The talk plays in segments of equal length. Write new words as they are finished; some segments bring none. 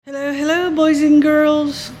boys and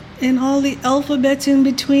girls, and all the alphabets in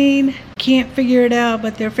between can't figure it out,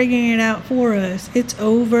 but they're figuring it out for us. It's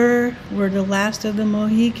over. We're the last of the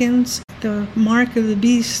Mohicans. The mark of the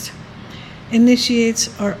beast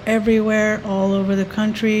initiates are everywhere, all over the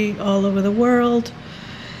country, all over the world.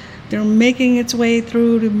 They're making its way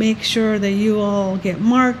through to make sure that you all get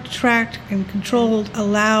marked, tracked, and controlled,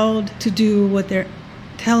 allowed to do what they're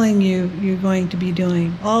telling you you're going to be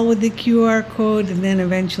doing, all with the QR code and then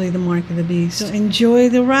eventually the mark of the beast. So enjoy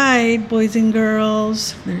the ride, boys and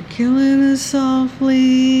girls. They're killing us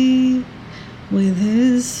softly with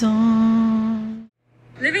his song.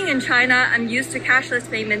 Living in China, I'm used to cashless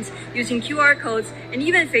payments using QR codes and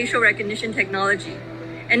even facial recognition technology.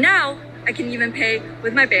 And now I can even pay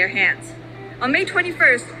with my bare hands. On May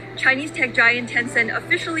 21st, Chinese tech giant Tencent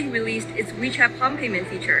officially released its WeChat palm payment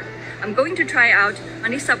feature. I'm going to try out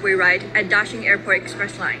on a subway ride at Daxing Airport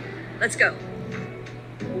Express Line. Let's go.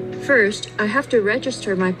 First, I have to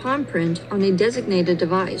register my palm print on a designated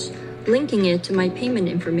device, linking it to my payment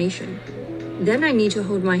information. Then I need to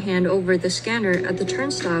hold my hand over the scanner at the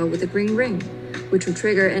turnstile with a green ring, which will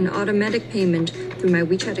trigger an automatic payment through my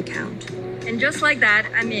WeChat account. And just like that,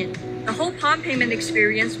 I'm in. The whole palm payment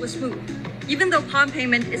experience was smooth. Even though palm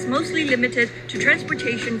payment is mostly limited to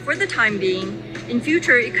transportation for the time being, in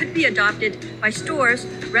future it could be adopted by stores,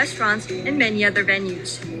 restaurants, and many other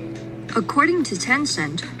venues. According to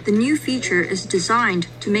Tencent, the new feature is designed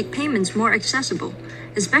to make payments more accessible,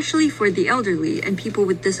 especially for the elderly and people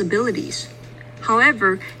with disabilities.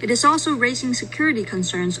 However, it is also raising security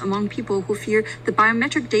concerns among people who fear the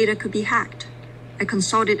biometric data could be hacked. I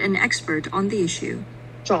consulted an expert on the issue.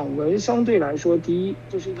 Palm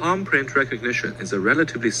print recognition is a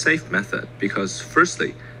relatively safe method because,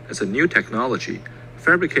 firstly, as a new technology,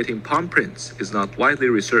 fabricating palm prints is not widely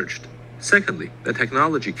researched. Secondly, the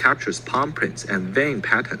technology captures palm prints and vein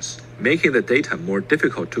patterns, making the data more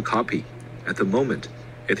difficult to copy. At the moment,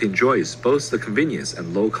 it enjoys both the convenience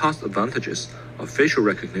and low-cost advantages of facial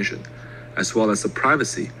recognition, as well as the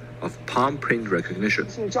privacy of palm print recognition.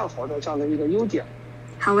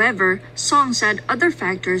 However, Song said other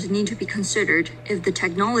factors need to be considered if the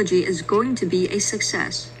technology is going to be a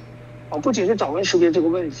success.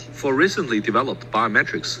 For recently developed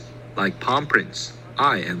biometrics, like palm prints,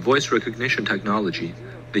 eye and voice recognition technology,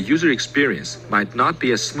 the user experience might not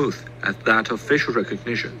be as smooth as that of facial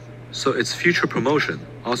recognition. So its future promotion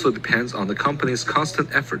also depends on the company's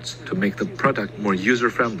constant efforts to make the product more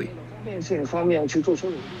user-friendly.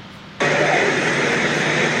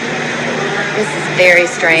 This is very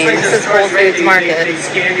strange. This is Whole Foods Market. They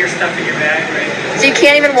scan your stuff in your bag, right? So you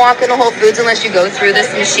can't even walk into Whole Foods unless you go through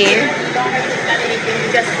this machine?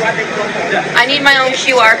 I need my own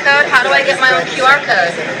QR code. How do I get my own QR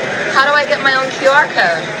code? How do I get my own QR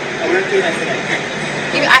code?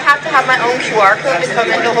 I have to have my own QR code to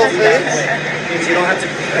come into Whole Foods? You don't have to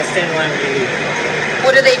stand in line when you leave.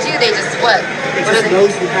 What do they do? They just what? It just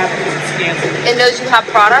knows you have because it scans it. It knows you have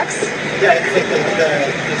products? Yeah, it's like the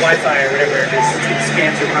Wi-Fi or whatever it is. It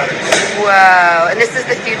scans your products. Wow. And this is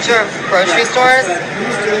the future of grocery stores?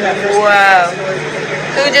 Wow.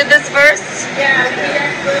 Who did this first?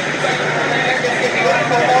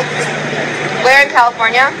 Where in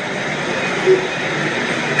California?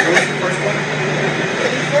 What was the first one? Do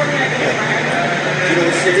you know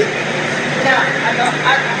what city? No, I don't.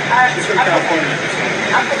 She's from California.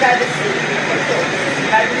 I forgot the city.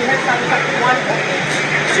 Like we had some one.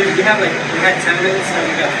 So you have like, we had 10 minutes, now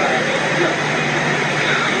we got 5. No.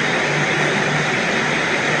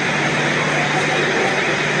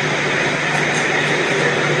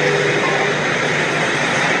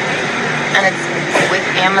 And it's with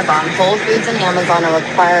Amazon. Whole Foods and Amazon are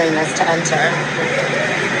requiring us to enter.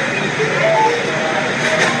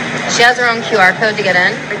 She has her own QR code to get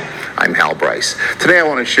in. I'm Hal Bryce. Today I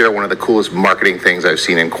want to share one of the coolest marketing things I've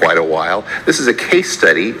seen in quite a while. This is a case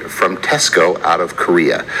study from Tesco out of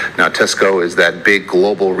Korea. Now, Tesco is that big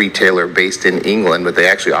global retailer based in England, but they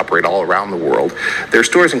actually operate all around the world. Their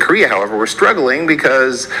stores in Korea, however, were struggling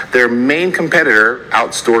because their main competitor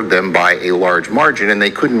outstored them by a large margin, and they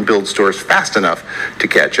couldn't build stores fast enough to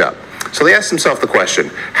catch up. So they asked themselves the question,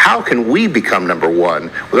 how can we become number one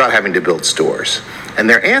without having to build stores? And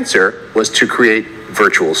their answer was to create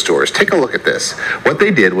virtual stores. Take a look at this. What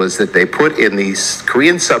they did was that they put in these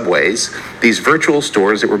Korean subways these virtual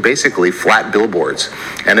stores that were basically flat billboards,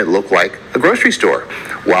 and it looked like a grocery store.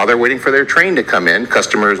 While they're waiting for their train to come in,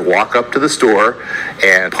 customers walk up to the store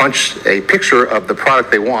and punch a picture of the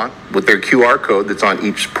product they want with their QR code that's on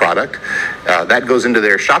each product. That goes into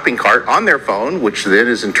their shopping cart on their phone, which then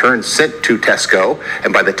is in turn sent to Tesco.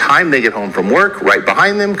 And by the time they get home from work, right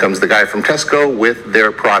behind them comes the guy from Tesco with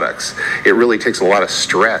their products. It really takes a lot of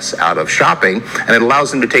stress out of shopping, and it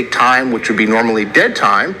allows them to take time, which would be normally dead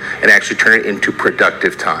time, and actually turn it into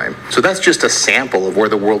productive time. So that's just a sample of where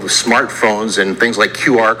the world of smartphones and things like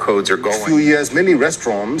QR codes are going. In a few years, many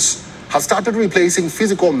restaurants have started replacing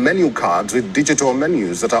physical menu cards with digital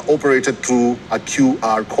menus that are operated through a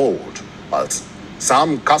QR code. Whilst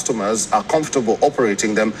some customers are comfortable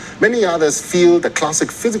operating them, many others feel the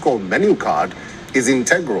classic physical menu card is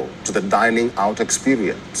integral to the dining out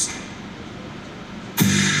experience.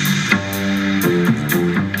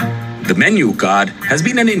 The menu card has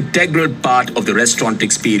been an integral part of the restaurant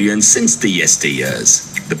experience since the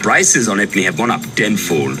yesteryears. The prices on it may have gone up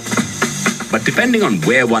tenfold. But depending on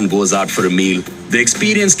where one goes out for a meal, the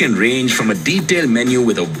experience can range from a detailed menu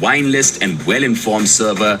with a wine list and well-informed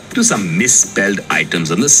server to some misspelled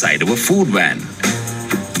items on the side of a food van.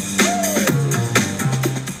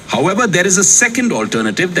 However, there is a second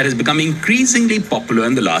alternative that has become increasingly popular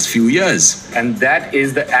in the last few years. And that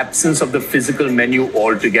is the absence of the physical menu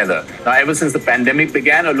altogether. Now, ever since the pandemic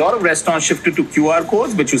began, a lot of restaurants shifted to QR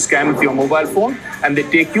codes, which you scan with your mobile phone, and they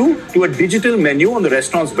take you to a digital menu on the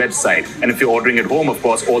restaurant's website. And if you're ordering at home, of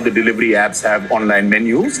course, all the delivery apps have online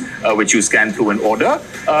menus, which you scan through and order.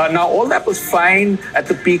 Now, all that was fine at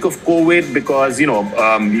the peak of COVID because, you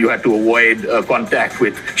had to avoid contact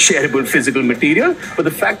with shareable physical material. But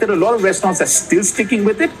the fact that a lot of restaurants are still sticking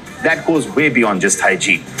with it, that goes way beyond just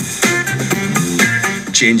hygiene.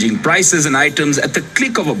 Changing prices and items at the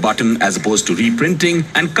click of a button as opposed to reprinting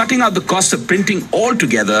and cutting out the cost of printing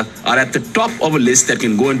altogether are at the top of a list that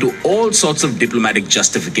can go into all sorts of diplomatic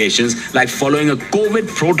justifications, like following a COVID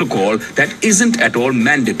protocol that isn't at all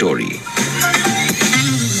mandatory.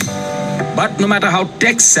 But no matter how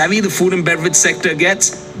tech-savvy the food and beverage sector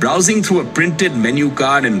gets, browsing through a printed menu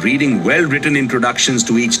card and reading well-written introductions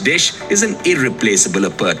to each dish is an irreplaceable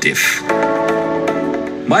aperitif.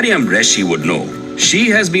 Mariam Reshi would know. She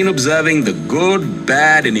has been observing the good,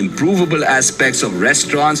 bad, and improvable aspects of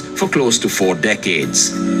restaurants for close to 4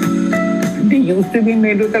 decades. They used to be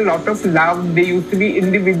made with a lot of love. They used to be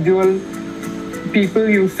individual. People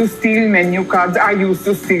used to steal menu cards. I used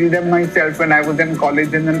to steal them myself when I was in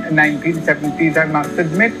college in the 1970s, I must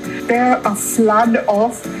admit. There are a flood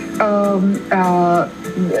of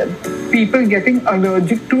people getting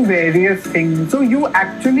allergic to various things. So you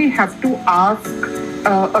actually have to ask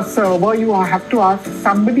a server, you have to ask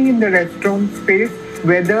somebody in the restaurant space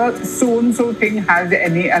whether so-and-so thing has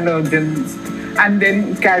any allergens, and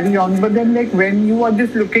then carry on. But then when you are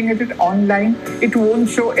just looking at it online, it won't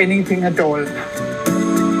show anything at all.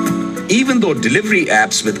 Even though delivery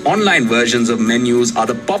apps with online versions of menus are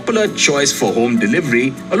the popular choice for home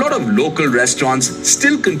delivery, a lot of local restaurants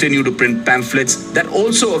still continue to print pamphlets that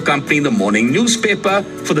also accompany the morning newspaper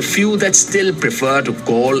for the few that still prefer to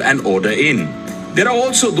call and order in. There are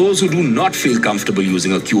also those who do not feel comfortable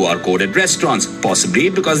using a QR code at restaurants, possibly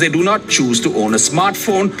because they do not choose to own a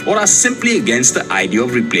smartphone or are simply against the idea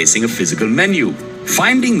of replacing a physical menu.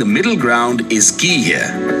 Finding the middle ground is key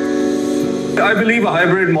here. I believe a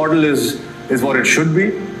hybrid model is what it should be.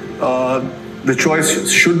 The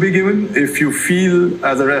choice should be given. If you feel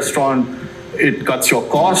as a restaurant it cuts your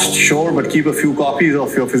cost, sure, but keep a few copies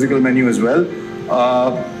of your physical menu as well.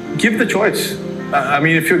 Give the choice. I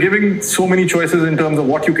mean, if you're giving so many choices in terms of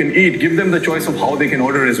what you can eat, give them the choice of how they can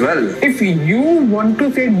order as well. If you want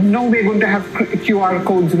to say, no, we're going to have QR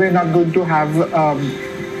codes, we're not going to have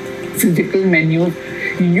physical menus,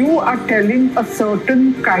 you are telling a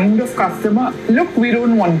certain kind of customer, look, we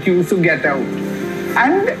don't want you, so get out.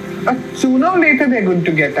 And sooner or later they're going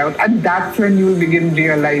to get out. And that's when you'll begin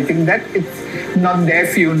realizing that it's not their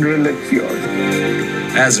funeral, it's yours.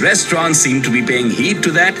 As restaurants seem to be paying heed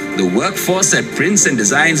to that, the workforce that prints and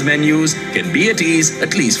designs menus can be at ease,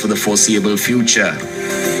 at least for the foreseeable future.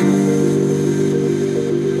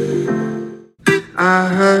 I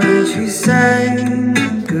heard you sang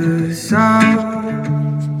a good song.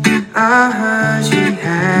 I heard you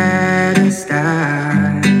had a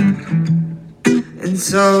style. And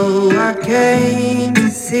so I came to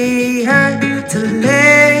see her, to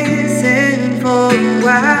listen for a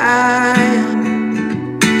while.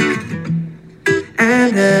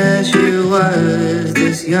 And as she was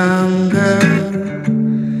this young girl,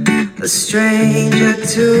 a stranger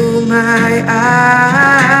to my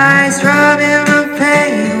eyes, rubbing my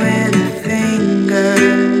pain with a finger,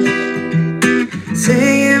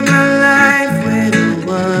 singing my life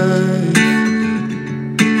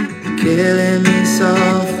killing me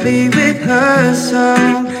softly with her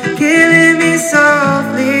song, killing me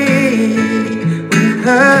softly with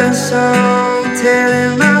her song,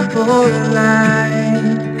 telling my whole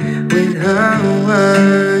life with her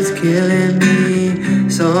words, killing me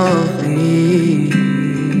softly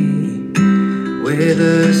with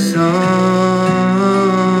a song.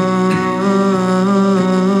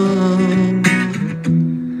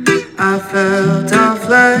 I felt all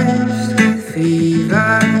flushed with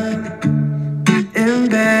fever,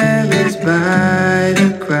 embarrassed by the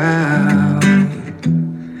crowd.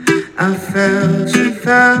 I felt she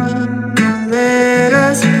found the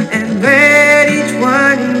letters and read each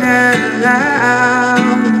one out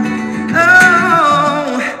loud. Oh,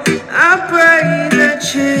 I prayed that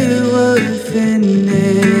she would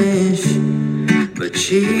finish, but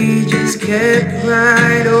she just kept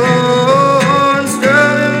right on.